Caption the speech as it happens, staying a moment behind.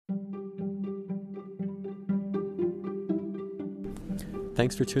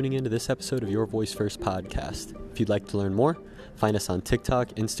Thanks for tuning in to this episode of Your Voice First podcast. If you'd like to learn more, find us on TikTok,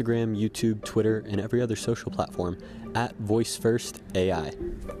 Instagram, YouTube, Twitter, and every other social platform at VoiceFirstAI.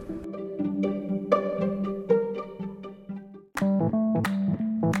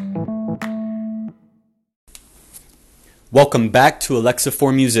 Welcome back to Alexa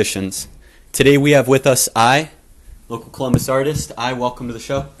for Musicians. Today we have with us local Columbus artist. Welcome to the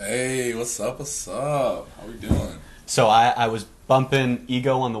show. Hey, what's up? How we doing? So I was bumping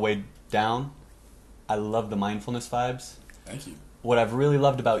Ego on the way down. I love the mindfulness vibes. Thank you. What I've really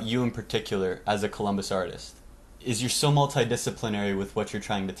loved about you in particular as a Columbus artist is you're so multidisciplinary with what you're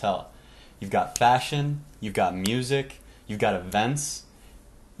trying to tell. You've got fashion, you've got music, you've got events.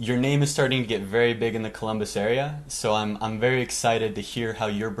 Your name is starting to get very big in the Columbus area, so I'm very excited to hear how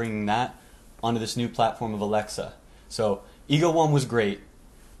you're bringing that onto this new platform of Alexa. So Ego 1 was great.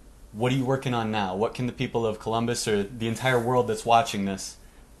 What are you working on now? What can the people of Columbus or the entire world that's watching this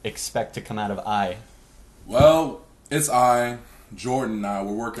expect to come out of I? Well, it's Jordan and I,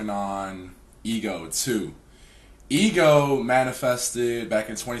 we're working on Ego 2. Ego manifested back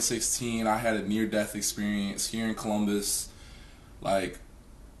in 2016. I had a near-death experience here in Columbus. Like,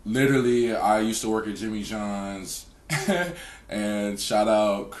 literally, I used to work at Jimmy John's, and shout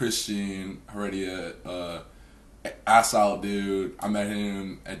out Christian Heredia, ass out dude. I met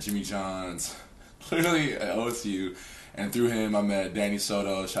him at Jimmy John's, literally at OSU, and through him I met Danny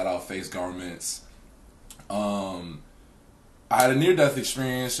Soto. Shout out Face Garments. I had a near-death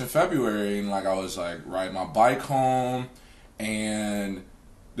experience in February, and I was riding my bike home, and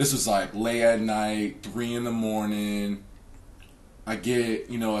this was late at night, 3 in the morning. I get,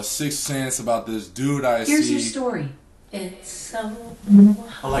 a sixth sense about this dude I see. Here's your story. It's so...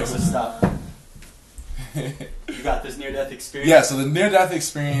 Alexa, stop. You got this near-death experience? Yeah, so the near-death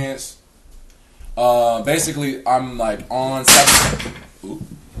experience, basically, I'm on 7th. Ooh,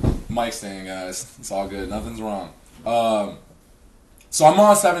 mic stand, guys. It's all good. Nothing's wrong. So I'm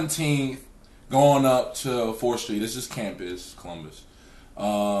on 17th, going up to 4th Street. It's just campus, Columbus.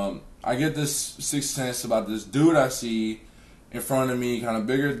 I get this sixth sense about this dude I see in front of me, kind of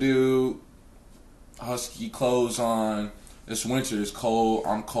bigger dude, husky clothes on. It's winter. It's cold.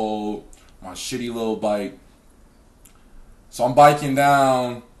 I'm cold. My shitty little bike. So I'm biking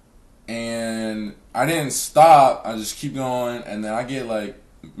down, and I didn't stop. I just keep going, and then I get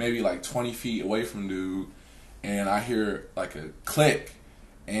maybe 20 feet away from dude, and I hear a click,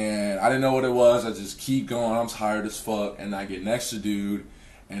 and I didn't know what it was. I just keep going. I'm tired as fuck, and I get next to dude,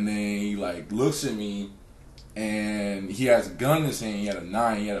 and then he looks at me, and he has a gun in his hand. He had a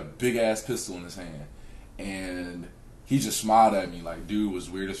 9. He had a big ass pistol in his hand, and he just smiled at me. Dude was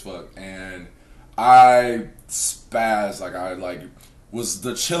weird as fuck, and I spazzed. I was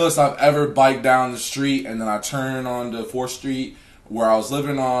the chillest I've ever biked down the street, and then I turned onto 4th Street where I was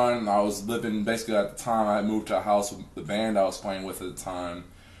living on. I was living basically at the time. I had moved to a house with the band I was playing with at the time.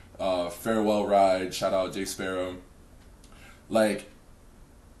 Farewell Ride. Shout out Jay Sparrow.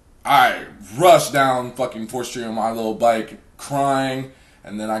 I rushed down fucking 4th Street on my little bike, crying,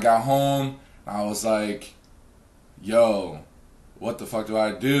 and then I got home, and I was like, yo, what the fuck do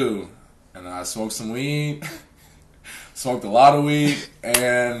I do? And I smoked some weed, smoked a lot of weed,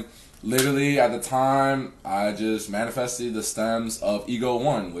 and literally at the time, I just manifested the stems of Ego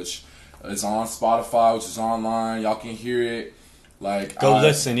 1, which is on Spotify, which is online. Y'all can hear it. Go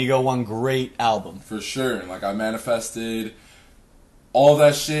listen. Ego 1, great album. For sure. I manifested all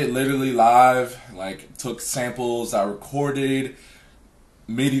that shit literally live. Took samples I recorded,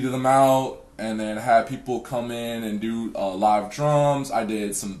 MIDI'd them out, and then had people come in and do live drums. I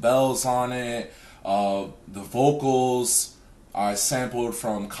did some bells on it. The vocals I sampled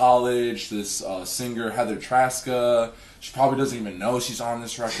from college. This singer, Heather Traska. She probably doesn't even know she's on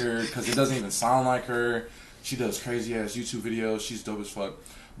this record because it doesn't even sound like her. She does crazy ass YouTube videos. She's dope as fuck.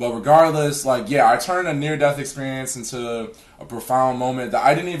 But regardless, I turned a near-death experience into a profound moment that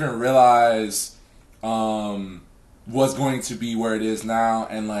I didn't even realize was going to be where it is now.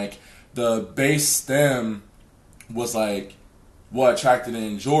 And the bass stem was what attracted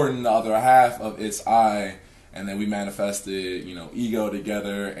in Jordan, the other half of It's I, and then we manifested, Ego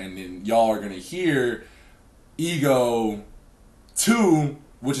together, and then y'all are going to hear Ego 2,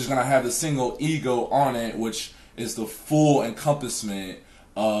 which is going to have the single Ego on it, which is the full encompassment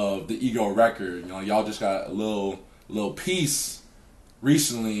of the Ego record. Y'all just got a little piece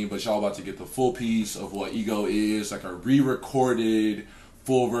recently, but y'all about to get the full piece of what Ego is, a re-recorded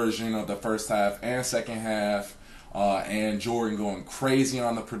full version of the first half and second half, and Jordan going crazy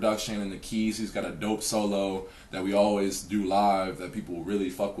on the production and the keys. He's got a dope solo that we always do live that people really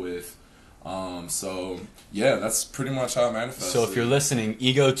fuck with. So yeah, that's pretty much how it manifests. So if you're listening,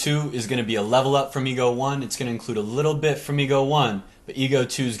 Ego 2 is going to be a level up from Ego 1. It's going to include a little bit from Ego 1, but Ego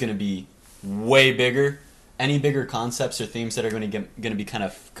 2 is going to be way bigger. Any bigger concepts or themes that are going to be kind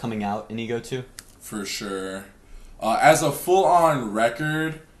of coming out in Ego 2? For sure. As a full-on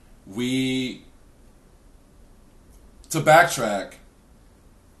record, to backtrack,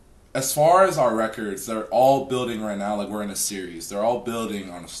 as far as our records, they're all building right now like we're in a series. They're all building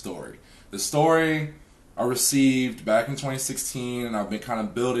on a story. The story I received back in 2016, and I've been kind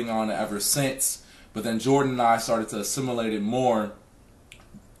of building on it ever since. But then Jordan and I started to assimilate it more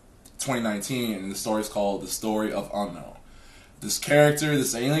 2019, and the story is called The Story of Unknown. This character,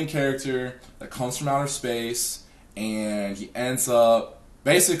 this alien character that comes from outer space, and he ends up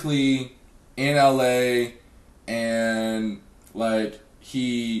basically in LA, and like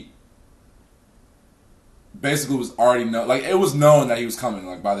he basically was already it was known that he was coming,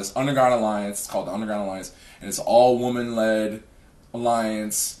 like, by this underground alliance. It's called the Underground Alliance, and it's all woman-led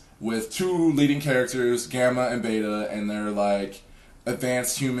alliance with two leading characters, Gamma and Beta, and they're like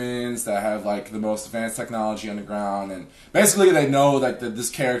advanced humans that have like the most advanced technology underground, and basically they know like that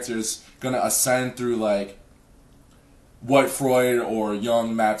this character is gonna ascend through like what Freud or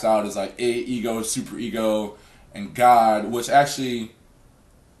Jung maps out as like ego, super ego, and God, which actually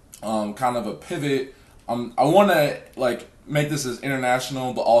kind of a pivot. I want to like make this as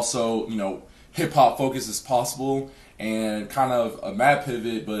international, but also hip hop focused as possible, and kind of a mad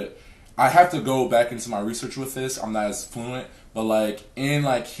pivot. But I have to go back into my research with this. I'm not as fluent, but like in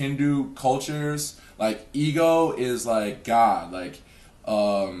like Hindu cultures, like ego is like God. Like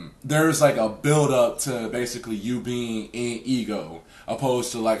there's like a build up to basically you being in ego,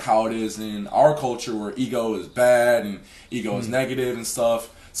 opposed to like how it is in our culture where ego is bad and ego is negative and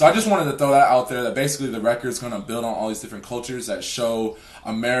stuff. So I just wanted to throw that out there, that basically the record's going to build on all these different cultures that show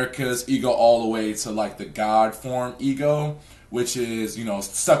America's ego all the way to like the God form ego, which is,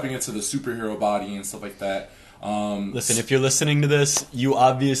 stepping into the superhero body and stuff like that. Listen, if you're listening to this, you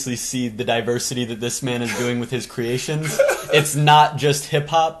obviously see the diversity that this man is doing with his creations. It's not just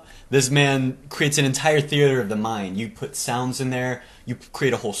hip-hop. This man creates an entire theater of the mind. You put sounds in there. You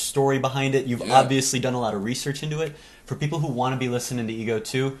create a whole story behind it. You've obviously done a lot of research into it. For people who want to be listening to Ego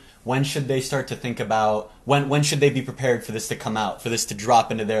 2, when should they start to think about, when should they be prepared for this to come out, for this to drop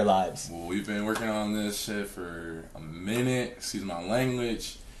into their lives? Well, we've been working on this shit for a minute, excuse my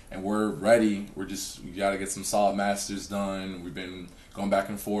language, and we're ready. We got to get some solid masters done. We've been going back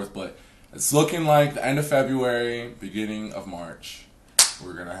and forth, but it's looking like the end of February, beginning of March.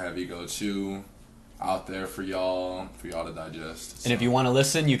 We're going to have Ego 2 out there for y'all to digest. And if you want to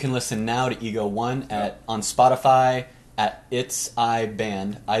listen, you can listen now to Ego 1 on Spotify at It's I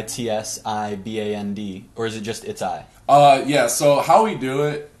Band, ITSIBAND, or is it just It's I? Yeah, so how we do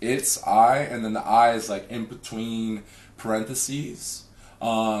it, It's I, and then the I is like in between parentheses.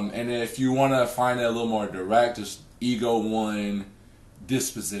 And if you want to find it a little more direct, just Ego 1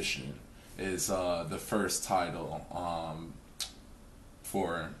 Disposition is the first title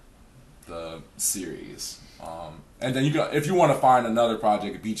for the series. And then if you want to find another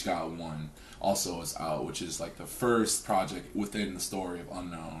project, Beach God 1 also is out, which is like the first project within the story of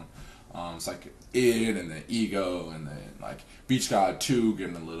Unknown. It's like Id and then Ego, and then like Beach God 2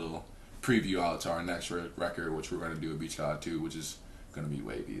 getting a little preview out to our next record, which we're going to do a Beach God 2, which is going to be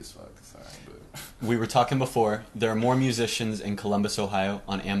wavy as fuck. Sorry, but We were talking before, there are more musicians in Columbus, Ohio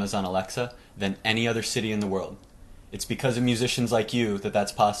on Amazon Alexa than any other city in the world. It's because of musicians like you that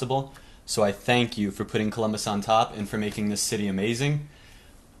that's possible. So I thank you for putting Columbus on top and for making this city amazing.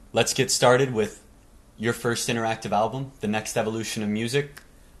 Let's get started with your first interactive album, The Next Evolution of Music.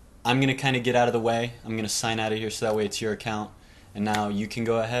 I'm going to kind of get out of the way. I'm going to sign out of here so that way it's your account. And now you can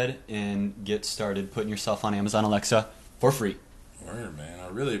go ahead and get started putting yourself on Amazon Alexa for free. Word, man. I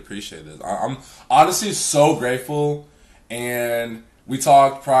really appreciate this. I'm honestly so grateful. And we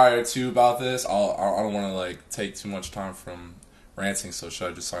talked prior to about this. I don't want to like take too much time from ranting, so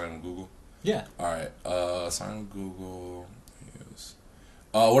should I just sign in with Google? Yeah. Alright, sign in with Google. Yes.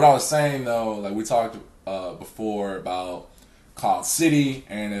 What I was saying though, like we talked before about Cloud City,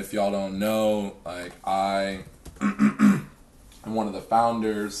 and if y'all don't know, like I am one of the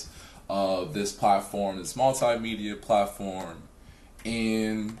founders of this platform, this multimedia platform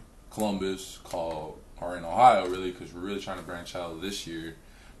in Columbus or in Ohio really, because we're really trying to branch out this year,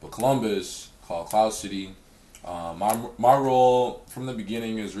 but Columbus, called Cloud City. My role from the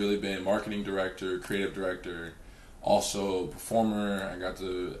beginning has really been marketing director, creative director, also performer. I got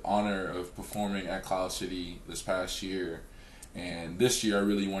the honor of performing at Cloud City this past year, and this year I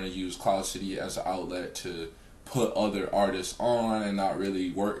really want to use Cloud City as an outlet to put other artists on and not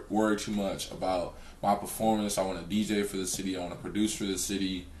really worry too much about my performance. I want to DJ for the city. I want to produce for the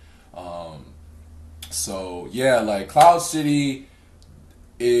city. So yeah, like Cloud City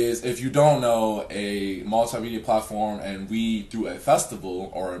is, if you don't know, a multimedia platform, and we threw a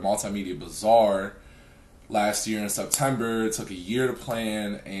festival or a multimedia bazaar last year in September. It took a year to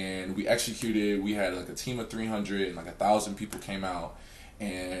plan, and we executed. We had like a team of 300, and like 1,000 people came out,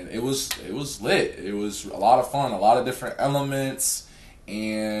 and it was lit. It was a lot of fun, a lot of different elements,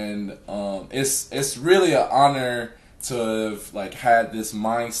 and it's really an honor to have like had this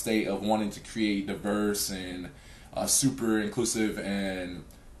mind state of wanting to create diverse and super inclusive and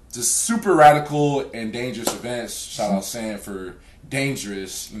just super radical and dangerous events. Shout out Sam for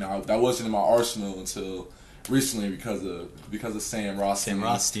dangerous. You know, that wasn't in my arsenal until recently because of Sam Rothstein. Sam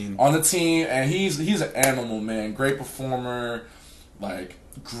Rothstein on the team, and he's an animal, man. Great performer, like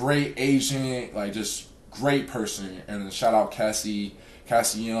great agent, like just great person. And then shout out Cassie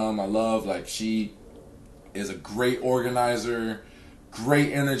Young. I love, like, she is a great organizer,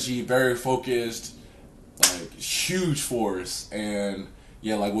 great energy, very focused, like huge force. And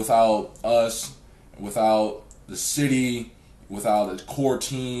yeah, like without us, without the city, without the core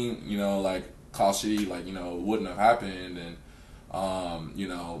team, you know, like Cloud City, like, you know, wouldn't have happened. And you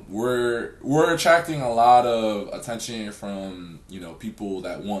know, we're attracting a lot of attention from, you know, people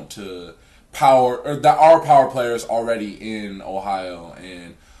that want to power, or that are power players already in Ohio.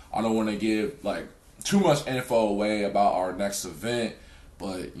 And I don't want to give like too much info away about our next event,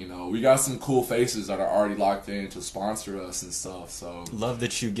 but you know, we got some cool faces that are already locked in to sponsor us and stuff. So love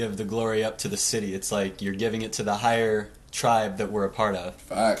that you give the glory up to the city. It's like you're giving it to the higher tribe that we're a part of.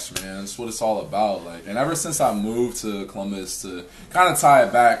 Facts, man. That's what it's all about. Like, and ever since I moved to Columbus, to kind of tie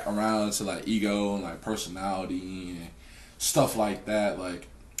it back around to like ego and like personality and stuff like that, like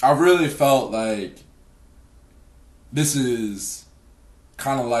I really felt like this is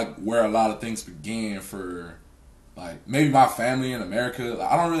kind of like where a lot of things began for like maybe my family in America.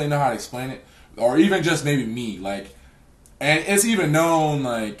 I don't really know how to explain it, or even just maybe me. Like, and it's even known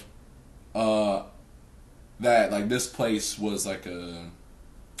like that like this place was like a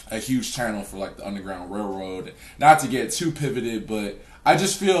huge channel for like the Underground Railroad. Not to get too pivoted, but I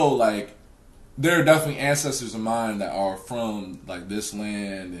just feel like there are definitely ancestors of mine that are from like this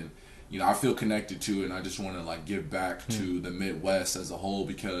land, and you know, I feel connected to it, and I just want to like give back to the Midwest as a whole,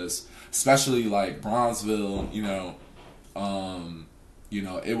 because especially like Bronzeville, you know,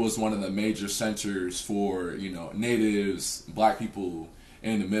 it was one of the major centers for, you know, natives, black people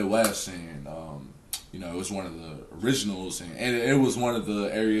in the Midwest, and you know, it was one of the originals, and it was one of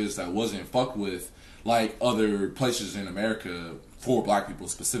the areas that wasn't fucked with like other places in America for black people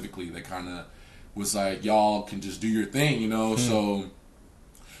specifically. That kind of was like, y'all can just do your thing, you know. So,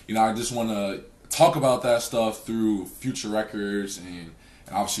 you know, I just want to talk about that stuff through future records, and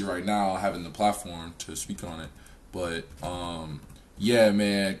obviously right now having the platform to speak on it. But yeah,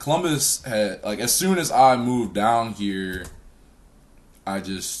 man, Columbus had, like, as soon as I moved down here, I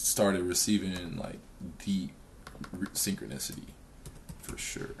just started receiving like deep synchronicity, for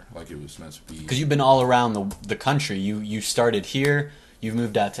sure. Like it was meant to be. Because you've been all around the country. You started here. You've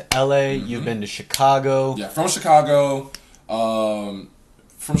moved out to LA. You've been to Chicago. Yeah, from Chicago.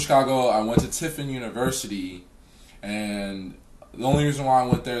 From Chicago, I went to Tiffin University, and the only reason why I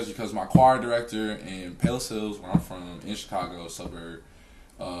went there is because my choir director in Palos Hills, where I'm from, in Chicago, suburb,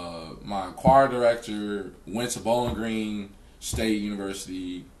 my choir director went to Bowling Green State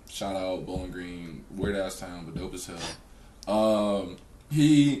University. Shout out Bowling Green, weird ass town, but dope as hell.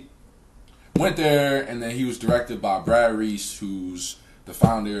 He went there, and then he was directed by Brad Reese, who's the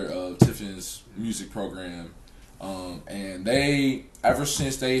founder of Tiffin's music program. And they, ever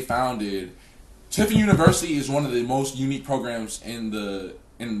since they founded, Tiffin University is one of the most unique programs in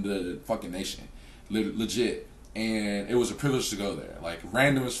the fucking nation, legit. And it was a privilege to go there, like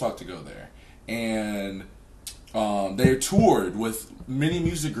random as fuck to go there. And they toured with many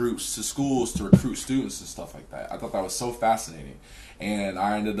music groups to schools to recruit students and stuff like that. I thought that was so fascinating, and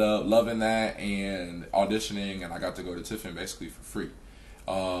I ended up loving that and auditioning, and I got to go to Tiffin basically for free.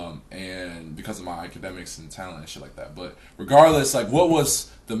 And because of my academics and talent and shit like that. But regardless, like, what was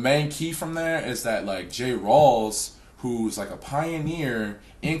the main key from there is that, like, Jay Rawls, who's like a pioneer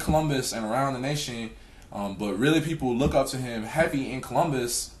in Columbus and around the nation, but really people look up to him heavy in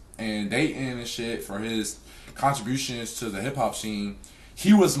Columbus and Dayton and shit for his contributions to the hip hop scene.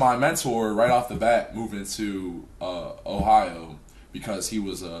 He was my mentor right off the bat moving to Ohio, because he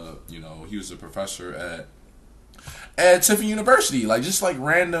was a professor at Tiffin University, like just like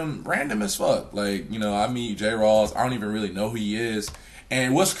random as fuck. Like, you know, I meet Jay Rawls, I don't even really know who he is.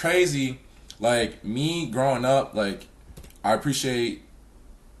 And what's crazy, Like me growing up, like I appreciate.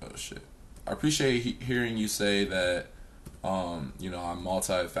 Oh shit! I appreciate hearing you say that. You know, I'm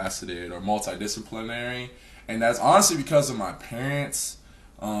multifaceted or multidisciplinary, and that's honestly because of my parents.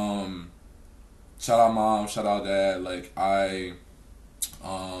 Shout out mom, shout out dad. Like I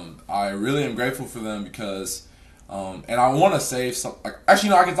really am grateful for them because, and I want to save some. Like, actually,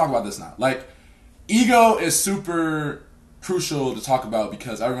 no, I can talk about this now. Like, ego is super crucial to talk about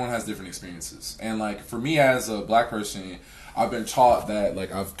because everyone has different experiences, and like for me as a black person, I've been taught that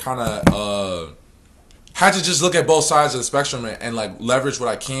like I've kind of had to just look at both sides of the spectrum and like leverage what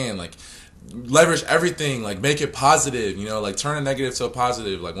I can, like leverage everything, like make it positive, you know, like turn a negative to a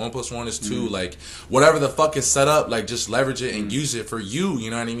positive, like 1 + 1 is 2, like whatever the fuck is set up, like just leverage it and use it for you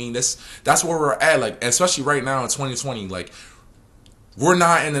know what I mean? That's where we're at, like especially right now in 2020, like we're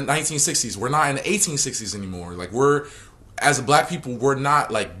not in the 1960s, we're not in the 1860s anymore, like we're as a black people, we're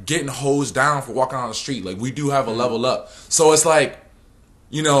not like getting hosed down for walking on the street, like we do have a level up, so it's like,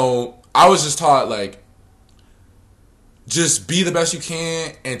 you know, I was just taught like just be the best you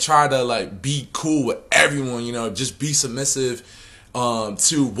can and try to like be cool with everyone, you know, just be submissive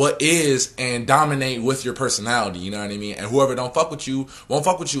to what is and dominate with your personality, you know what I mean? And whoever don't fuck with you won't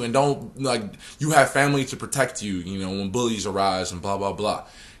fuck with you, and don't like you have family to protect you, you know, when bullies arise and blah blah blah.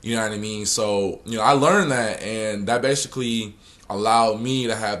 You know what I mean? So, you know, I learned that, and that basically allowed me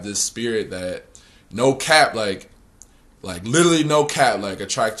to have this spirit that no cap, like literally no cap, like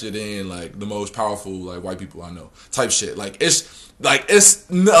attracted in like the most powerful like white people I know type shit. Like it's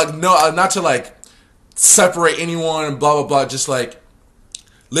no, not to like separate anyone and blah blah blah. Just like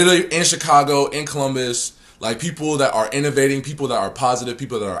literally in Chicago, in Columbus, like people that are innovating, people that are positive,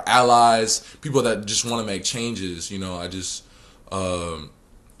 people that are allies, people that just want to make changes. You know,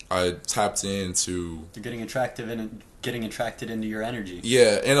 I tapped into. You're getting attracted into your energy.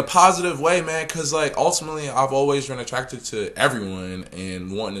 Yeah, in a positive way, man, because, like, ultimately, I've always been attracted to everyone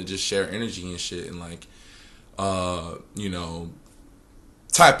and wanting to just share energy and shit and, like, you know,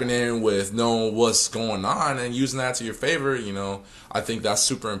 tapping in with knowing what's going on and using that to your favor, you know, I think that's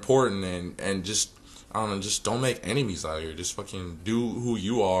super important, and just, I don't know, just don't make enemies out here. Just fucking do who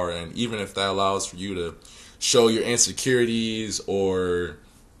you are, and even if that allows for you to show your insecurities or,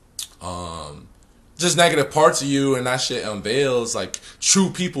 just negative parts of you, and that shit unveils, like,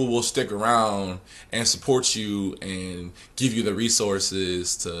 true people will stick around and support you and give you the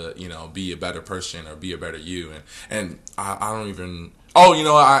resources to, you know, be a better person or be a better you. And I don't even, oh, you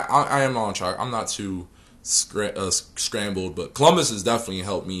know, I am on track. I'm not too scrambled, but Columbus has definitely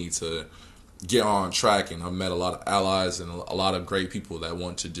helped me to get on track, and I've met a lot of allies and a lot of great people that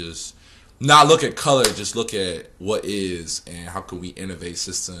want to just not look at color, just look at what is and how can we innovate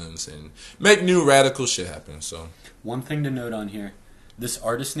systems and make new radical shit happen. So one thing to note on here, this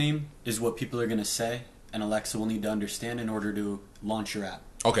artist name is what people are going to say and Alexa will need to understand in order to launch your app.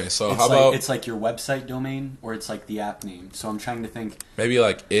 Okay, so it's how like, about... It's like your website domain or it's like the app name. So I'm trying to think... Maybe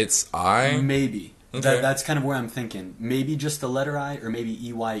like it's I? Maybe. Okay. That's kind of where I'm thinking. Maybe just the letter I or maybe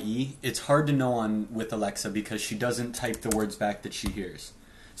EYE. It's hard to know with Alexa because she doesn't type the words back that she hears.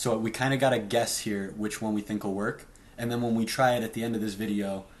 So we kind of got to guess here which one we think will work. And then when we try it at the end of this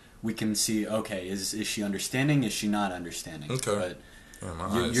video, we can see, okay, is she understanding? Is she not understanding? Okay.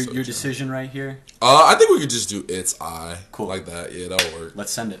 But your decision right here? I think we could just do it's I. Cool. Like that. Yeah, that'll work.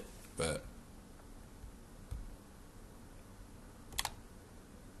 Let's send it. Bet.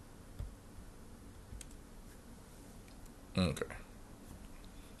 Okay.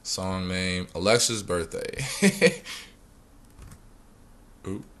 Song name, Alexa's birthday.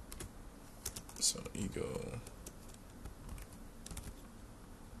 Oop. So ego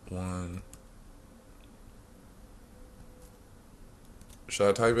 1. Should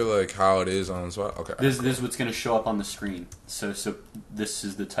I type it like how it is on the spot? Okay. This is what's going to show up on the screen. So this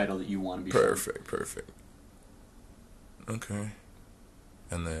is the title that you want to be shown. Perfect. Okay.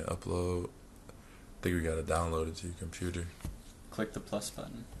 And then upload. I think we gotta download it to your computer. Click the plus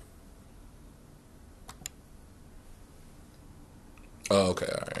button. Oh, okay.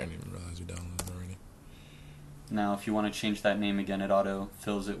 Alright. I didn't even realize you downloaded it already. Now, if you want to change that name again, it auto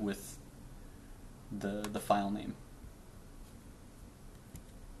fills it with the file name.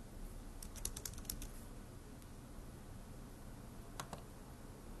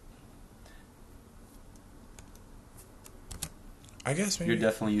 I guess maybe. You're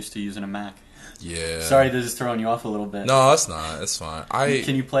definitely used to using a Mac. Yeah. Sorry, this is throwing you off a little bit. No, it's not. It's fine.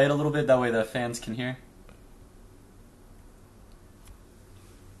 Can you play it a little bit? That way the fans can hear.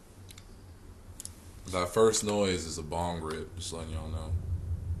 That first noise is a bong rip, just letting y'all know.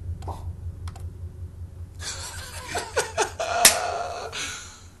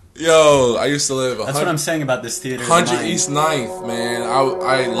 Yo, I used to live That's what I'm saying about this theater. 100 East 9th, man.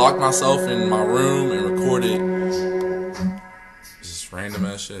 I locked myself in my room and recorded just random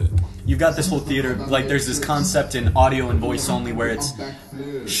ass shit. You've got this whole theater, like there's this concept in audio and voice only where it's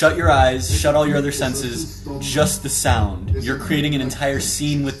shut your eyes, shut all your other senses, just the sound. You're creating an entire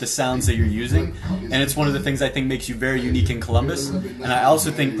scene with the sounds that you're using, and it's one of the things I think makes you very unique in Columbus, and I also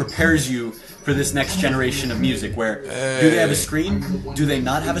think prepares you for this next generation of music where do they have a screen? Do they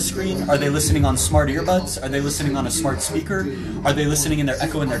not have a screen? Are they listening on smart earbuds? Are they listening on a smart speaker? Are they listening in their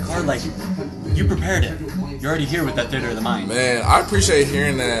Echo in their car? Like, you prepared it. You're already here with that theater of the mind. Man, I appreciate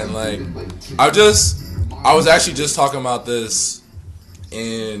hearing that. Like, I was actually just talking about this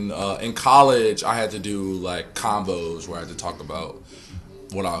in college. I had to do like combos where I had to talk about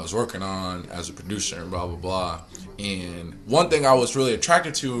what I was working on as a producer and blah blah blah. And one thing I was really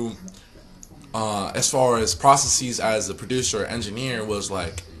attracted to, as far as processes as a producer or engineer, was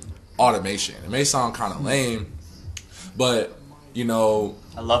like automation. It may sound kind of lame, but you know,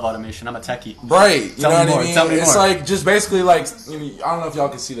 I love automation. I'm a techie. right? You know what I mean? Tell me It's more. like just basically like, you know, I don't know if y'all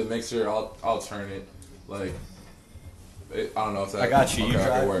can see the mixer. I'll turn it. Like, I don't know if that. I got you. You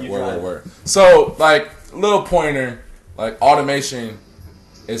drive, Work, you work, drive. work, work. So like, little pointer, like automation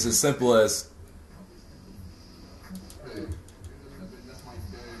is as simple as.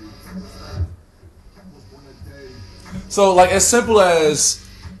 So like as simple as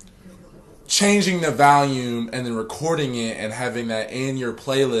changing the volume and then recording it and having that in your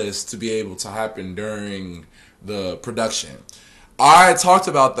playlist to be able to happen during the production. I talked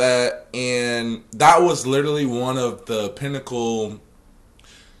about that, and that was literally one of the pinnacle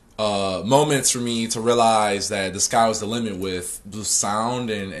moments for me to realize that the sky was the limit with the sound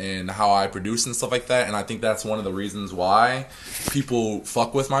and how I produce and stuff like that. And I think that's one of the reasons why people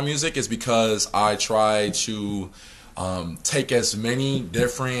fuck with my music, is because I try to take as many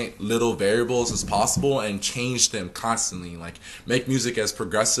different little variables as possible and change them constantly. Like, make music as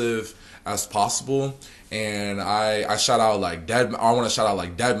progressive as possible. And I shout out like I want to shout out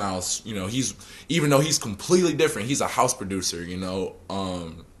like Deadmau5. You know, even though he's completely different, he's a house producer. You know,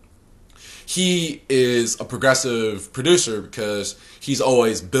 he is a progressive producer because he's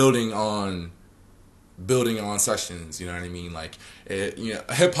always building on sections. You know what I mean? Like, you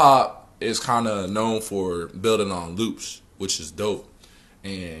know, hip hop is kind of known for building on loops, which is dope.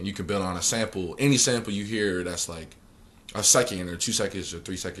 And you can build on a sample, any sample you hear that's like a second or 2 seconds or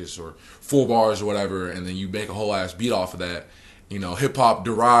 3 seconds or 4 bars or whatever, and then you make a whole ass beat off of that. You know, hip hop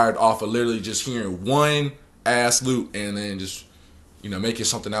derived off of literally just hearing one ass loop and then just, you know, making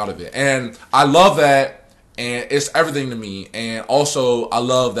something out of it. And I love that, and it's everything to me. And also I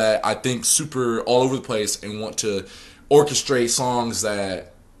love that I think super all over the place and want to orchestrate songs that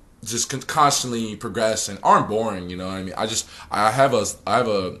just constantly progress and aren't boring. You know what I mean? I have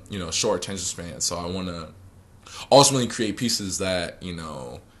a you know, short attention span, so I want to ultimately create pieces that, you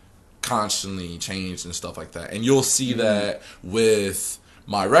know, constantly change and stuff like that. And you'll see that with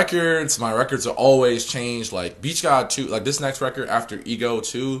my records. My records are always changed. Like Beach God 2, like this next record after Ego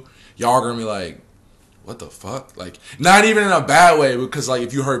 2, y'all are gonna be like, what the fuck? Like, not even in a bad way, because like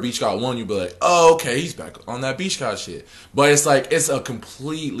if you heard Beach God 1, you'd be like, oh, okay, he's back on that Beach God shit. But it's like, it's a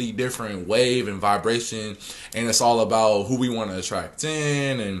completely different wave and vibration, and it's all about who we want to attract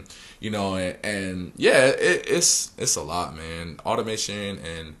in, and you know, and yeah, it's a lot, man. Automation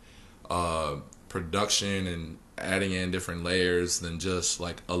and production and adding in different layers than just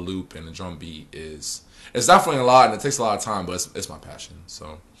like a loop and a drum beat it's definitely a lot, and it takes a lot of time, but it's my passion.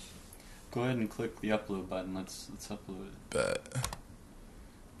 So go ahead and click the upload button. Let's upload it. Bet.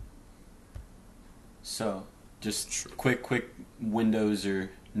 So, just quick Windows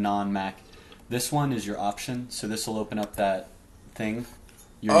or non-Mac. This one is your option, so this will open up that thing.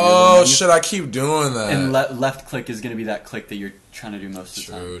 Your Oh menu. shit! I keep doing that. And left click is going to be that click that you're trying to do most of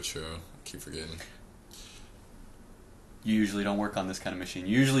the time. True. I keep forgetting. You usually don't work on this kind of machine.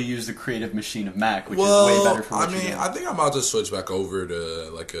 You usually use the creative machine of Mac, which is way better for what you're doing. I think I'm about to switch back over to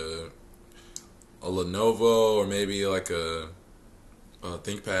like a Lenovo or maybe like a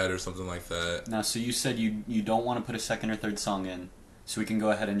ThinkPad or something like that. Now, so you said you don't want to put a second or third song in, so we can go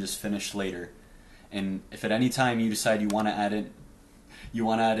ahead and just finish later. And if at any time you decide you want to add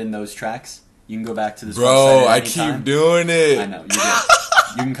in those tracks, you can go back to this website Bro, at I any time. keep doing it. I know, you do.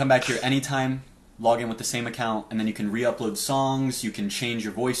 You can come back here anytime, log in with the same account, and then you can re-upload songs, you can change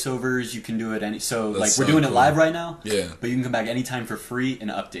your voiceovers, you can do it so That's like so we're doing it cool. live right now. Yeah. But you can come back anytime for free and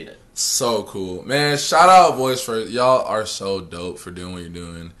update it. So cool. Man, shout out Voice for y'all are so dope for doing what you're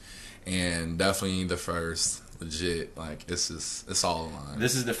doing. And definitely the first. Legit. Like, it's all aligned.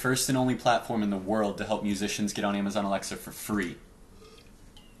 This is the first and only platform in the world to help musicians get on Amazon Alexa for free.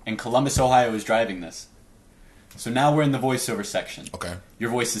 and Columbus, Ohio is driving this. So now we're in the voiceover section. Okay. Your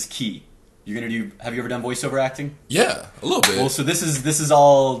voice is key. You're gonna do. Have you ever done voiceover acting? Yeah, a little bit. Well, so this is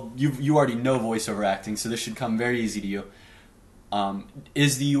all you already know voiceover acting, so this should come very easy to you.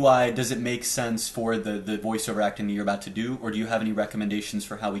 Is the UI, does it make sense for the voiceover acting that you're about to do, or do you have any recommendations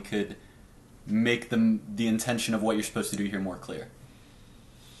for how we could make the intention of what you're supposed to do here more clear?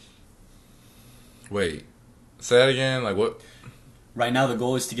 Wait, say that again. Like what? Right now, the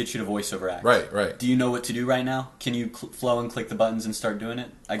goal is to get you to voiceover act. Right. Do you know what to do right now? Can you flow and click the buttons and start doing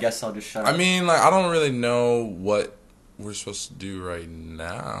it? I guess I'll just shut up. I mean, like I don't really know what we're supposed to do right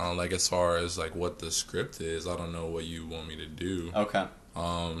now. Like as far as like what the script is, I don't know what you want me to do. Okay.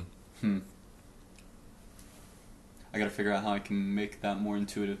 I gotta figure out how I can make that more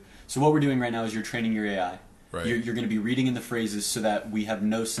intuitive. So what we're doing right now is you're training your AI. Right. You're going to be reading in the phrases so that we have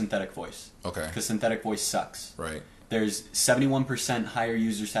no synthetic voice. Okay. Because synthetic voice sucks. Right. There's 71% higher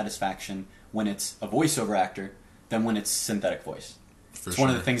user satisfaction when it's a voiceover actor than when it's synthetic voice. It's one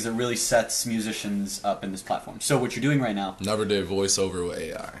of the things that really sets musicians up in this platform. So what you're doing right now... Never did voiceover with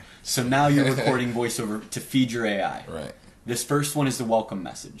AI. So now you're recording voiceover to feed your AI. Right. This first one is the welcome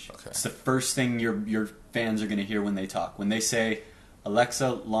message. Okay. It's the first thing your fans are going to hear when they talk. When they say, Alexa,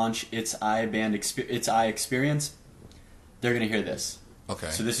 launch It's I band It's I experience, they're going to hear this. Okay.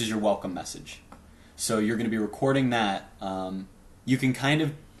 So this is your welcome message. So you're going to be recording that. You can kind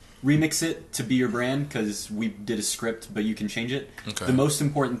of remix it to be your brand because we did a script, but you can change it. Okay. The most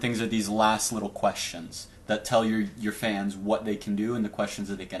important things are these last little questions that tell your fans what they can do and the questions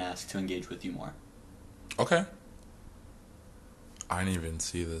that they can ask to engage with you more. Okay. I didn't even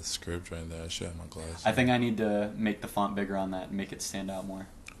see the script right there. I should have my glasses. I think I need to make the font bigger on that and make it stand out more.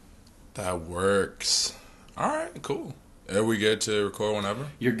 That works. All right, cool. Are we good to record whenever?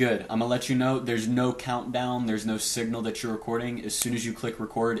 You're good. I'm going to let you know there's no countdown. There's no signal that you're recording. As soon as you click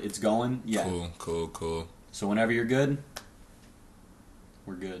record, it's going. Yeah. Cool. So whenever you're good,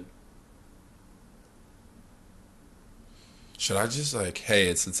 we're good. Should I just like, hey,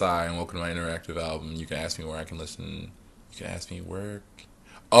 it's I, and welcome to my interactive album. You can ask me where I can listen. You can ask me where.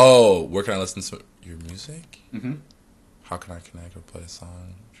 Oh, where can I listen to your music? Mm-hmm. How can I connect or play a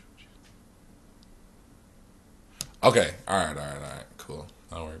song? Okay, all right, cool.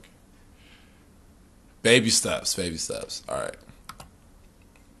 That'll work. Baby steps. All right.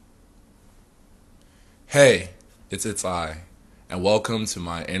 Hey, it's I, and welcome to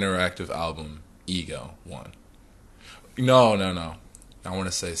my interactive album, Ego 1. No. I want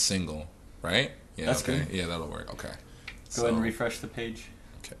to say single, right? Yeah, that's okay. good. Yeah, that'll work. Okay. Go ahead and refresh the page.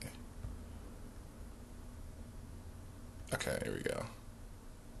 Okay, here we go.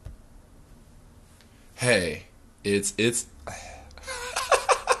 Hey, it's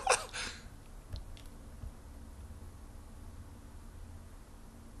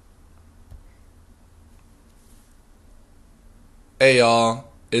Hey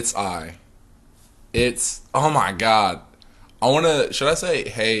y'all, it's I. It's oh my god. Should I say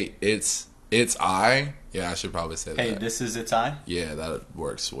hey, it's I? Yeah, I should probably say that. Hey, this is It's I? Yeah, that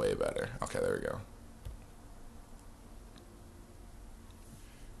works way better. Okay, there we go.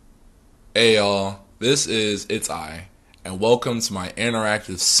 Hey y'all, this is It's I, and welcome to my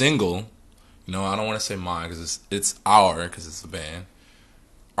interactive single. You know, I don't want to say mine because it's our, because it's the band.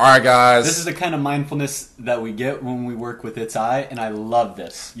 Alright guys. This is the kind of mindfulness that we get when we work with It's I, and I love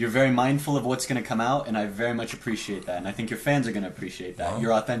this. You're very mindful of what's going to come out, and I very much appreciate that. And I think your fans are going to appreciate that. Well,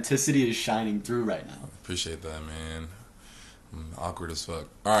 your authenticity is shining through right now. Appreciate that, man. I'm awkward as fuck.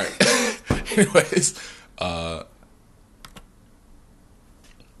 Alright. Anyways,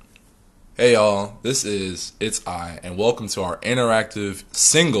 hey y'all, this is It's I, and welcome to our interactive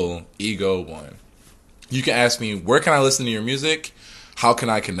single, Ego 1. You can ask me, where can I listen to your music? How can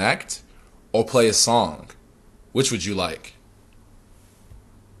I connect? Or play a song? Which would you like?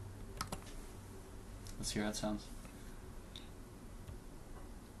 Let's hear how it sounds.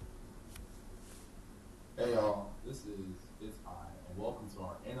 Hey y'all, this is It's I, and welcome to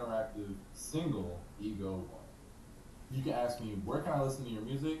our interactive single, Ego 1. You can ask me, where can I listen to your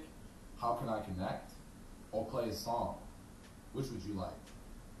music? How can I connect? Or play a song? Which would you like?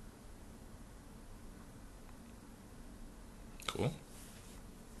 Cool.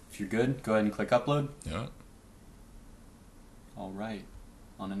 If you're good, go ahead and click upload. Yeah. All right.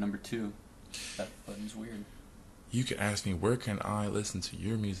 On to number 2. That button's weird. You can ask me, where can I listen to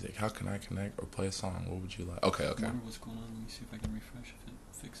your music? How can I connect or play a song? What would you like? Okay. I wonder what's going on. Let me see if I can refresh if it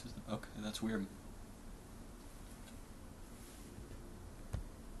fixes the... Okay, that's weird.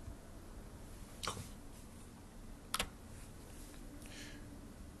 Cool.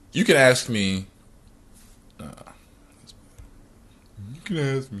 You can ask me...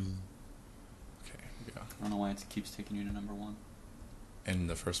 can ask me. Okay, yeah. I don't know why it keeps taking you to number 1. And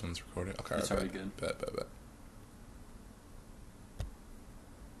the first one's recorded? Okay, It's already good. Bet.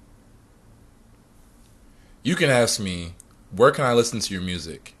 You can ask me, where can I listen to your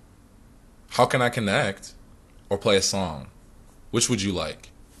music? How can I connect? Or play a song? Which would you like?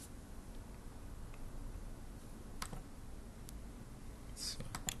 Let's see.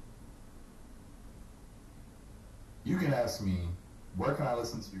 You can ask me, where can I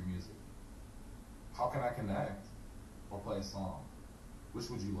listen to your music? How can I connect or play a song? Which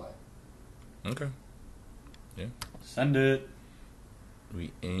would you like? Okay. Yeah. Send it.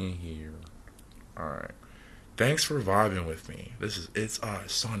 We in here. Alright. Thanks for vibing with me. This is It's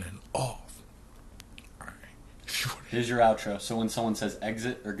Signing Off. Alright. Here's your outro. So when someone says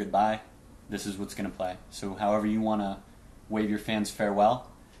exit or goodbye, this is what's going to play. So however you want to wave your fans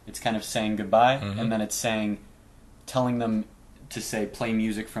farewell, it's kind of saying goodbye, and then it's telling them to say play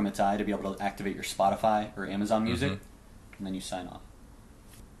music from It's I to be able to activate your Spotify or Amazon Music, and then you sign off.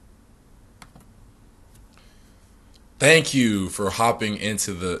 Thank you for hopping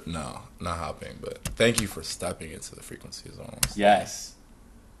into the... No, not hopping, but thank you for stepping into the frequency zone. Yes.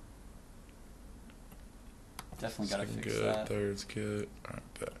 Definitely got to Second fix good, that. third's good. Alright,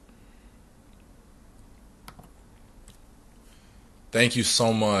 bet. Thank you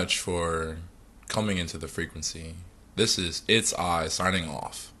so much for coming into the frequency. This is It's I signing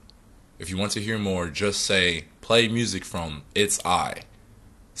off. If you want to hear more, just say play music from It's I.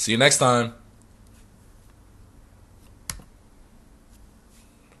 See you next time.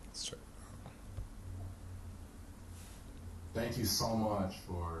 Thank you so much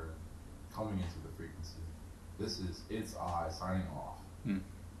for coming into the frequency. This is It's I signing off.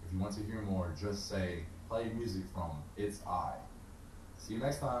 If you want to hear more, just say play music from It's I. See you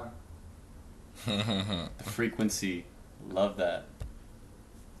next time. The frequency. Love that.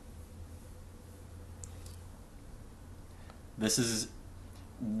 This is...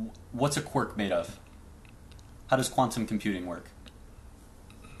 What's a quark made of? How does quantum computing work?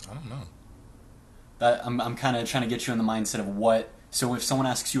 I don't know. I'm kind of trying to get you in the mindset of what... So if someone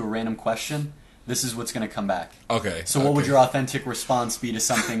asks you a random question, this is what's going to come back. Okay. So what would your authentic response be to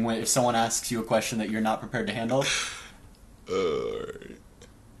something if someone asks you a question that you're not prepared to handle?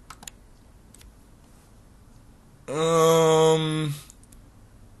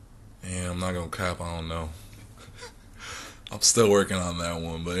 Yeah, I'm not gonna cap. I don't know. I'm still working on that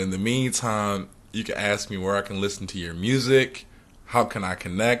one. But in the meantime, you can ask me where I can listen to your music, how can I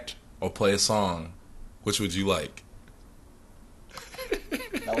connect, or play a song. Which would you like?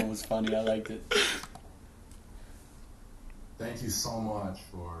 That one was funny. I liked it. Thank you so much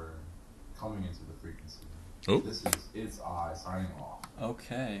for coming into the frequency. Oh. This is It's I signing off.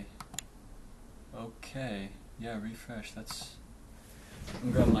 Okay. Yeah, refresh. That's...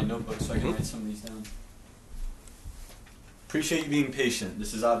 I'm grabbing my notebook so I can write some of these down. Appreciate you being patient.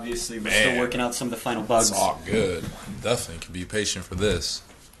 This is obviously... We're still working out some of the final bugs. It's all good. Definitely can be patient for this.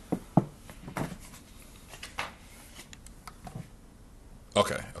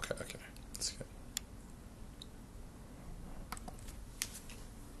 Okay. That's good.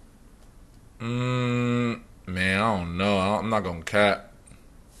 Man, I don't know. I'm not gonna cap.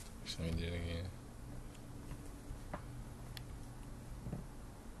 Let me do it again.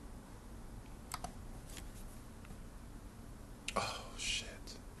 Oh shit.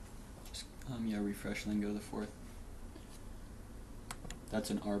 Yeah, refresh and then go to the fourth. That's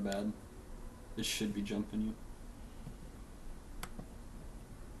an R bad. It should be jumping you.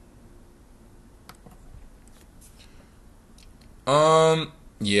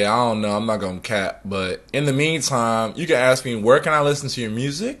 Yeah, I don't know. I'm not gonna cap, but in the meantime, you can ask me where can I listen to your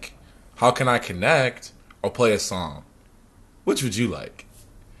music, how can I connect, or play a song. Which would you like?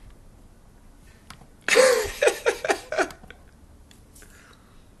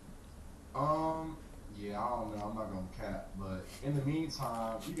 Yeah, I don't know. I'm not gonna cap, but in the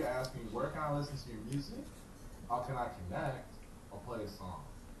meantime, you can ask me where can I listen to your music, how can I connect, or play a song.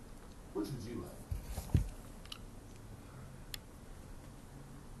 Which would you like?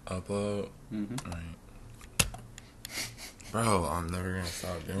 Upload. Right. Bro, I'm never gonna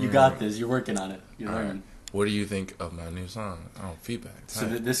stop doing it. You got this. You're working on it. You're learning. Right. What do you think of my new song? Oh, feedback. So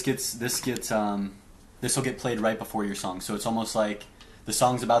this will get played right before your song. So it's almost like the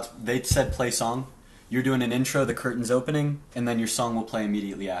song's they said play song. You're doing an intro, the curtain's opening, and then your song will play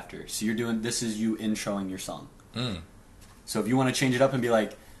immediately after. So this is you introing your song. So if you want to change it up and be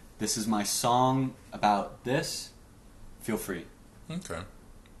like, this is my song about this, feel free. Okay.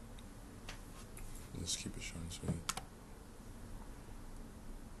 Let's keep it short and sweet.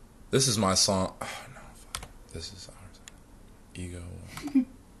 This is my song. Oh, no, fuck. This is ours. Ego.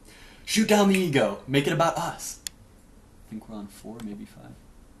 Shoot down the ego. Make it about us. I think we're on 4, maybe 5.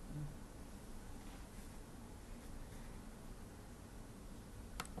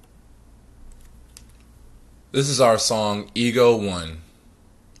 This is our song, Ego 1.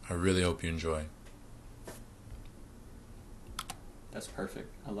 I really hope you enjoy. That's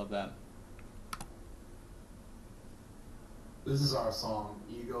perfect. I love that. This is our song,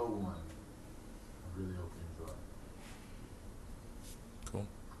 Ego 1. I really hope you enjoy. Cool.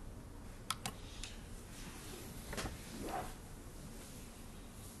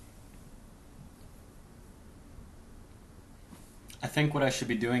 I think what I should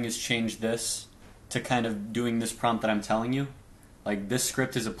be doing is change this to kind of doing this prompt that I'm telling you. Like, this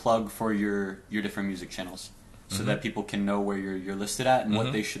script is a plug for your different music channels, so that people can know where you're listed at and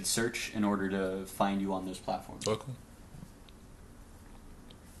what they should search in order to find you on those platforms. Oh, cool.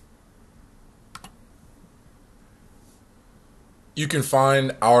 You can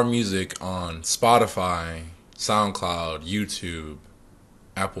find our music on Spotify, SoundCloud, YouTube,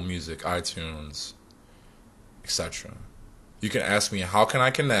 Apple Music, iTunes, etc. You can ask me, how can I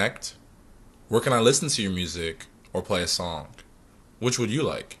connect? Where can I listen to your music or play a song? Which would you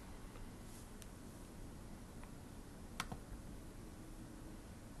like?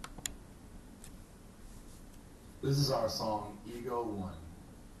 This is our song, Ego 1.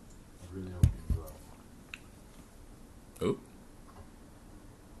 I really hope you enjoy. Oh,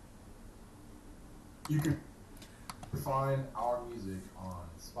 You can find our music on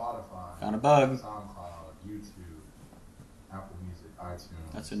Spotify, Found a bug. SoundCloud, YouTube, Apple Music,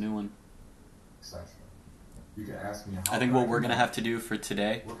 iTunes. That's a new one. etc. You can ask me. I think what we're going to have to do for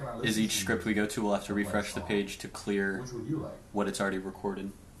today Where can I is listen each to script we go to, we'll have to or play a refresh the song? page to clear Which would you like? what it's already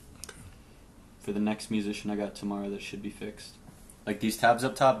recorded. For the next musician I got tomorrow, that should be fixed. Like, these tabs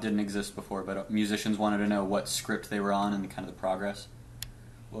up top didn't exist before, but musicians wanted to know what script they were on and kind of the progress.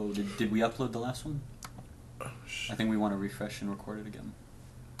 Whoa, did we upload the last one? I think we want to refresh and record it again.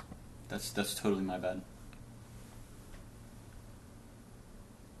 That's totally my bad.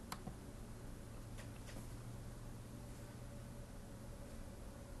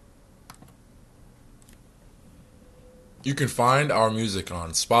 you can find our music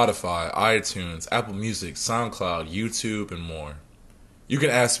on Spotify, iTunes, Apple Music, SoundCloud, YouTube, and more. You can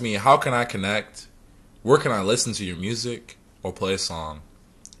ask me, how can I connect? Where can I listen to your music or play a song?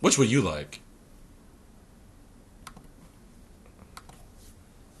 Which would you like?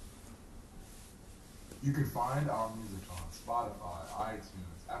 You can find our music on Spotify,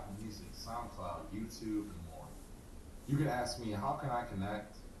 iTunes, Apple Music, SoundCloud, YouTube, and more. You can ask me, how can I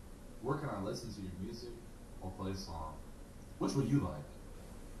connect? Where can I listen to your music or play a song? Which would you like?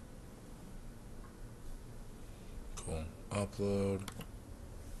 Cool. Upload.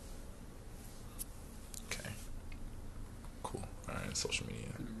 Okay. Cool. Alright, social media.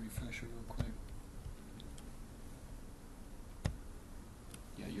 I'm gonna refresh it real quick.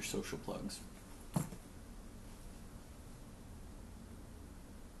 Yeah, your social plugs.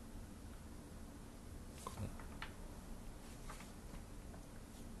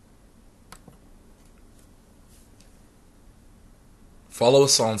 Follow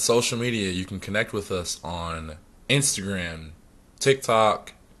us on social media. You can connect with us on Instagram,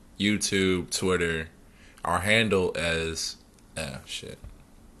 TikTok, YouTube, Twitter. Our handle is shit.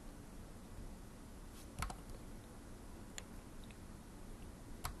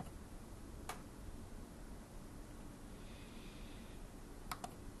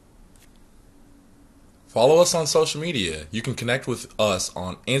 Follow us on social media. You can connect with us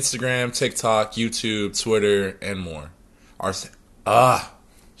on Instagram, TikTok, YouTube, Twitter, and more.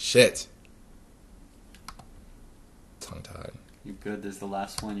 Shit. Tongue tied. You good? There's the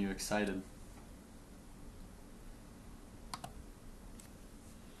last one. You excited?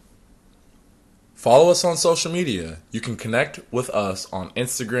 Follow us on social media. You can connect with us on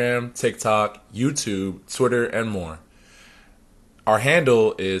Instagram, TikTok, YouTube, Twitter, and more. Our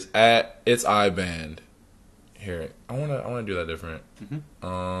handle is at It's iBand. Here, I wanna do that different.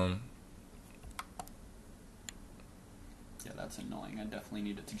 Yeah, that's annoying. I definitely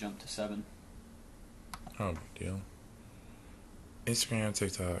needed to jump to 7. Oh, big deal. Instagram,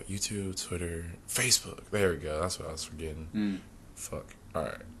 TikTok, YouTube, Twitter, Facebook. There we go. That's what I was forgetting. Fuck. All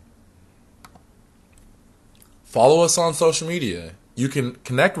right. Follow us on social media. You can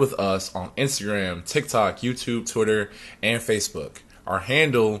connect with us on Instagram, TikTok, YouTube, Twitter, and Facebook. Our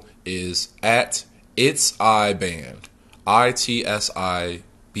handle is at It's iBand. ITSIBAND.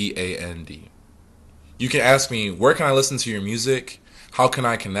 You can ask me, where can I listen to your music? How can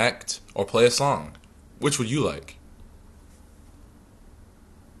I connect or play a song? Which would you like?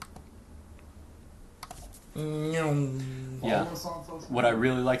 Yeah. Follow us on social What I media.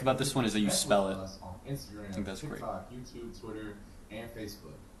 really like about this one is that you Connect spell with it. us on Instagram, I think that's great. TikTok, YouTube, Twitter, and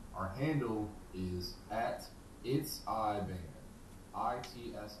Facebook. Our handle is at It's I Band.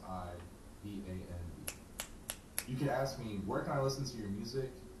 ITSIBAND. You can ask me, where can I listen to your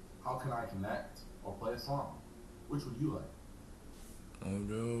music? How can I connect or play a song? Which would you like? Oh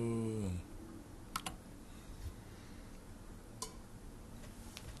no.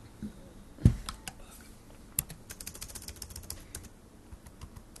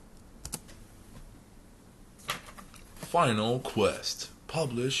 Final quest.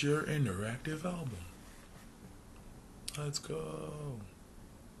 Publish your interactive album. Let's go.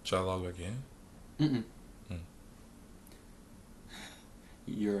 Should I log back in? Mm-mm. Hmm.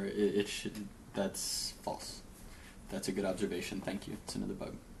 It should. That's false. That's a good observation. Thank you. It's another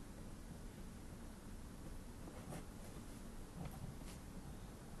bug.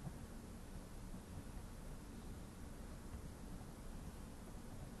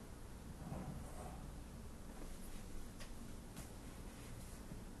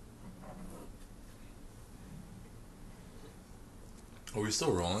 Are we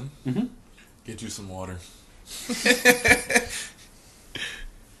still rolling? Mm-hmm. Get you some water.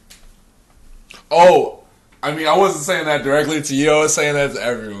 Oh, I mean, I wasn't saying that directly to you. I was saying that to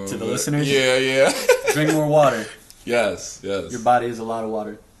everyone. To the but- listeners? Yeah, yeah. Drink more water. Yes, yes. Your body is a lot of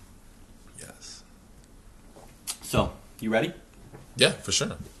water. Yes. So, you ready? Yeah, for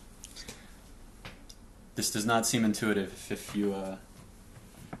sure. This does not seem intuitive if you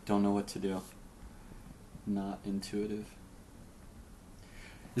don't know what to do. Not intuitive.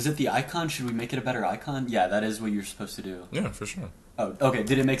 Is it the icon? Should we make it a better icon? Yeah, that is what you're supposed to do. Yeah, for sure. Oh, okay.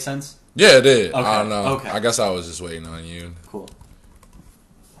 Did it make sense? Yeah, it did. Okay, I don't know. okay. I guess I was just waiting on you. Cool.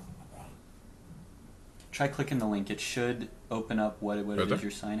 Try clicking the link. It should open up what Right it there? is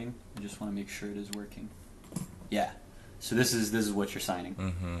you're signing. I just want to make sure it is working. Yeah. So this is what you're signing,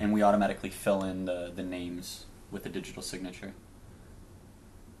 Mhm. and we automatically fill in the names with a digital signature.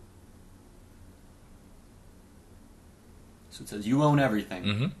 So it says you own everything.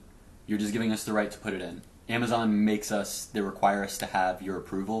 Mm-hmm. You're just giving us the right to put it in. Amazon they require us to have your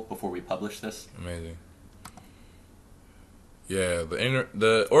approval before we publish this. Amazing. Yeah,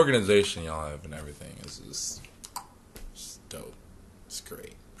 the organization y'all have and everything is just dope. It's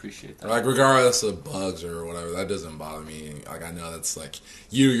great. Appreciate that. Like, regardless of bugs or whatever, that doesn't bother me. Like, I know that's like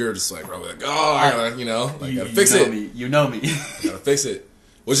you're just like probably like, oh, I gotta, gotta fix know it. Me. You know me. Gotta fix it,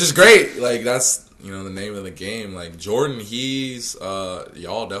 which is great. Like, that's the name of the game. Like, Jordan, he's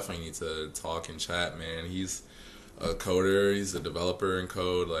y'all definitely need to talk and chat, man. He's a coder. He's a developer in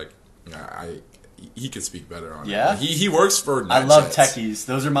code. Like, he could speak better on it. Yeah? Like, he works for. I love NetJets. techies.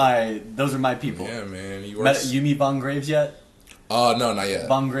 Those are my people. Yeah, man. He works. You meet Von Graves yet? No, not yet.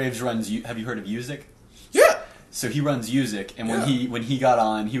 Von Graves runs. Have you heard of Music? Yeah. So he runs Music, and when Yeah. he got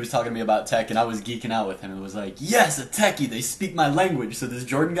on, he was talking to me about tech, and I was geeking out with him. It was like, yes, a techie. They speak my language. So this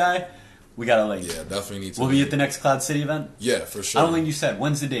Jordan guy, we gotta link. Yeah, definitely need to. We'll be at the next Cloud City event. Yeah, for sure. I don't think you said.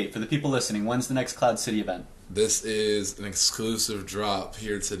 When's the date for the people listening? When's the next Cloud City event? This is an exclusive drop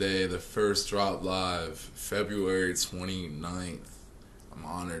here today. The first drop live, February 29th. I'm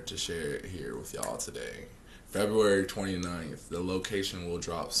honored to share it here with y'all today. February 29th. The location will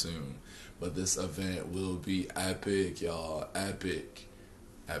drop soon. But this event will be epic, y'all. Epic.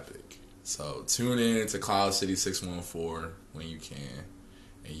 Epic. So tune in to Cloud City 614 when you can.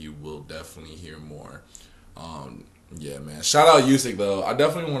 And you will definitely hear more. Yeah, man. Shout out Usyk though. I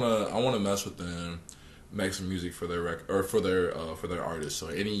definitely wanna mess with them. Make some music for their for their artists. So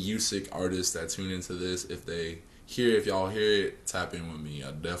any Usyk artists that tune into this, if y'all hear it, tap in with me.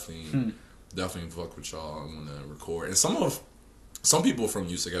 I definitely fuck with y'all. I'm gonna record. And some people from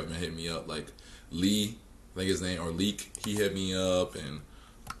Usyk have been hitting me up, like Lee, I think his name, or Leek. He hit me up, and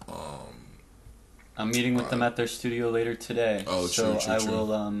I'm meeting with them at their studio later today. Oh, so true. I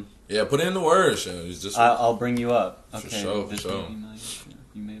will. yeah, put in the word. It's just I'll bring you up. For Okay. sure, for this sure. may be my issue.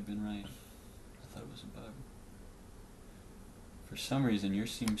 You may have been right. I thought it was a bug. For some reason,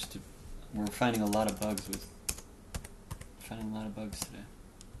 we're finding a lot of bugs today.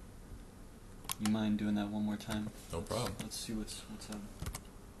 You mind doing that one more time? no problem. Let's see what's up.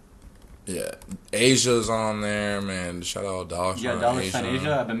 Yeah, Asia's on there, man. Shout out Dollar Sign Yeah, Dollar Sign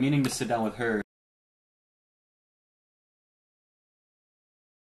Asia. I've been meaning to sit down with her.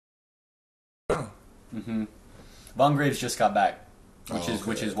 Von Graves just got back,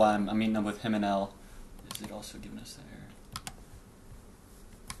 which is why I'm meeting up with him and Elle. Is it also giving us the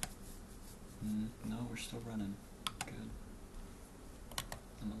error? No, we're still running. Good.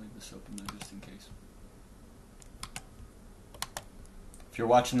 I'm gonna leave this open though, just in case. If you're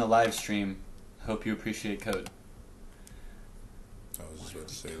watching the live stream, Hope you appreciate code. I was just about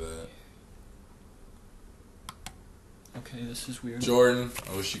to say that. Okay, this is weird. Jordan,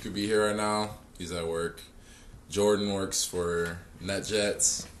 I wish you could be here right now. He's at work. Jordan works for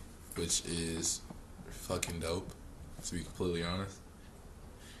NetJets, which is fucking dope, to be completely honest.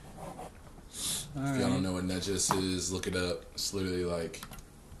 If y'all don't know what NetJets is, look it up. It's literally like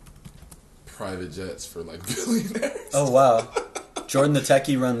private jets for like billionaires. Oh, wow. Jordan the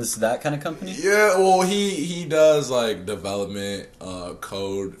techie runs that kind of company? Yeah, well, he does like development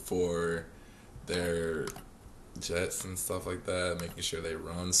code for their jets and stuff like that, making sure they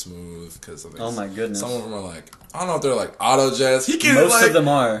run smooth. Because oh my goodness, some of them are like, I don't know if they're like auto jets. Most of them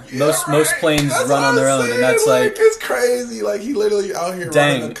are. Most planes run on their own, and that's like it's crazy. Like he literally out here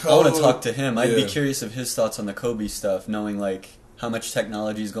running the code. I want to talk to him. I'd be curious of his thoughts on the Kobe stuff, knowing like how much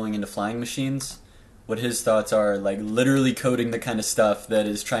technology is going into flying machines. What his thoughts are, like literally coding the kind of stuff that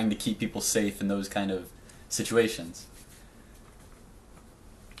is trying to keep people safe in those kind of situations.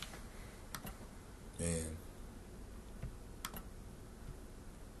 Man.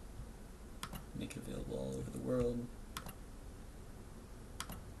 Make it available all over the world.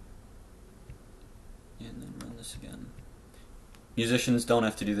 And then run this again. Musicians don't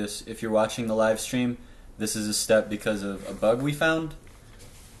have to do this. If you're watching the live stream, this is a step because of a bug we found.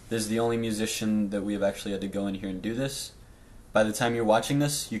 This is the only musician that we have actually had to go in here and do this. By the time you're watching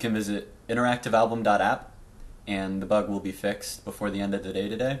this, you can visit interactivealbum.app, and the bug will be fixed before the end of the day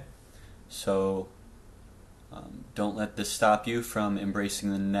today. So don't let this stop you from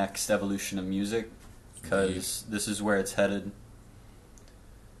embracing the next evolution of music, because this is where it's headed.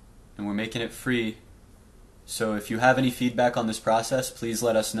 And we're making it free. So if you have any feedback on this process, please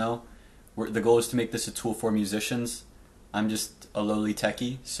let us know. The goal is to make this a tool for musicians. I'm just a lowly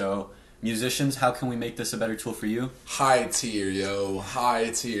techie, so musicians, how can we make this a better tool for you? High tier, yo. High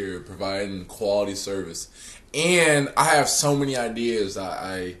tier, providing quality service. And I have so many ideas that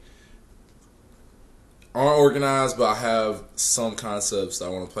I aren't organized, but I have some concepts that I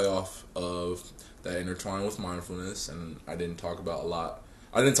want to play off of that intertwine with mindfulness, and I didn't talk about that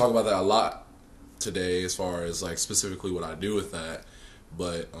a lot today as far as like specifically what I do with that.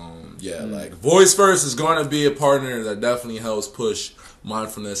 But like Voice First is going to be a partner that definitely helps push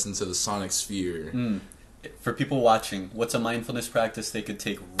mindfulness into the sonic sphere. For people watching, what's a mindfulness practice they could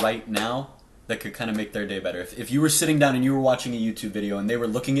take right now that could kind of make their day better? If you were sitting down and you were watching a YouTube video and they were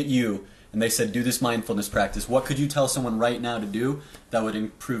looking at you and they said, do this mindfulness practice, what could you tell someone right now to do that would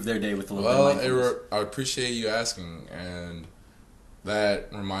improve their day with a little bit of mindfulness? I appreciate you asking, and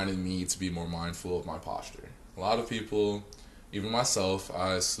that reminded me to be more mindful of my posture. A lot of people, even myself,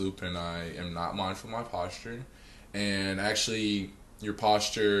 I sloop and I am not mindful of my posture. And actually, your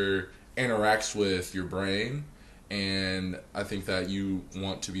posture interacts with your brain. And I think that you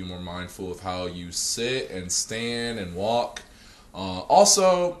want to be more mindful of how you sit and stand and walk.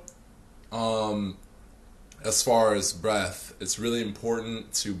 As far as breath, it's really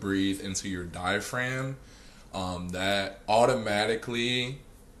important to breathe into your diaphragm. That automatically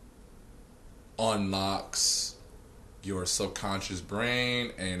unlocks your subconscious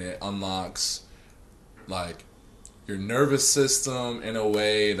brain, and it unlocks like your nervous system in a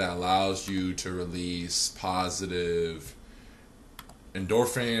way that allows you to release positive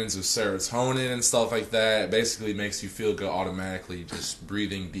endorphins or serotonin and stuff like that. It basically makes you feel good automatically just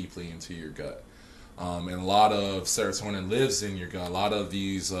breathing deeply into your gut. And a lot of serotonin lives in your gut. A lot of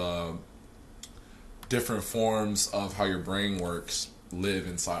these different forms of how your brain works live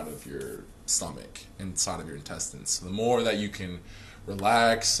inside of your stomach, inside of your intestines. So the more that you can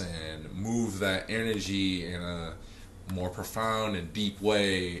relax and move that energy in a more profound and deep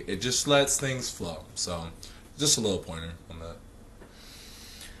way, it just lets things flow. So just a little pointer on that.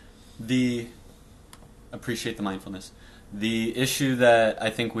 Appreciate the mindfulness. The issue that I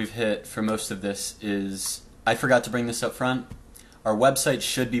think we've hit for most of this is, I forgot to bring this up front, our website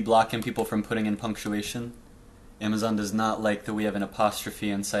should be blocking people from putting in punctuation. Amazon does not like that we have an apostrophe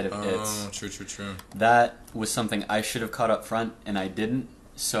inside of its. Oh, true. That was something I should have caught up front, and I didn't.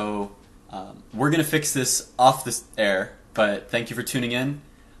 So we're going to fix this off the air, but thank you for tuning in.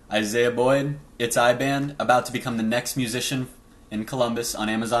 Isaiah Boyd, It's iBand, about to become the next musician in Columbus on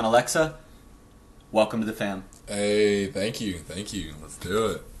Amazon Alexa. Welcome to the fam. Hey, thank you. Let's do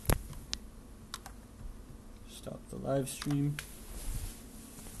it. Stop the live stream.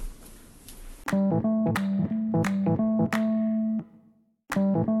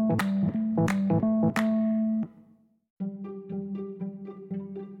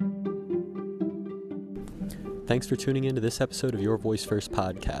 thanks for tuning in to this episode of Your Voice First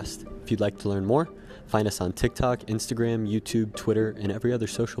podcast. If you'd like to learn more, find us on TikTok, Instagram, YouTube, Twitter, and every other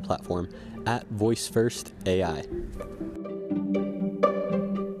social platform at Voice First AI.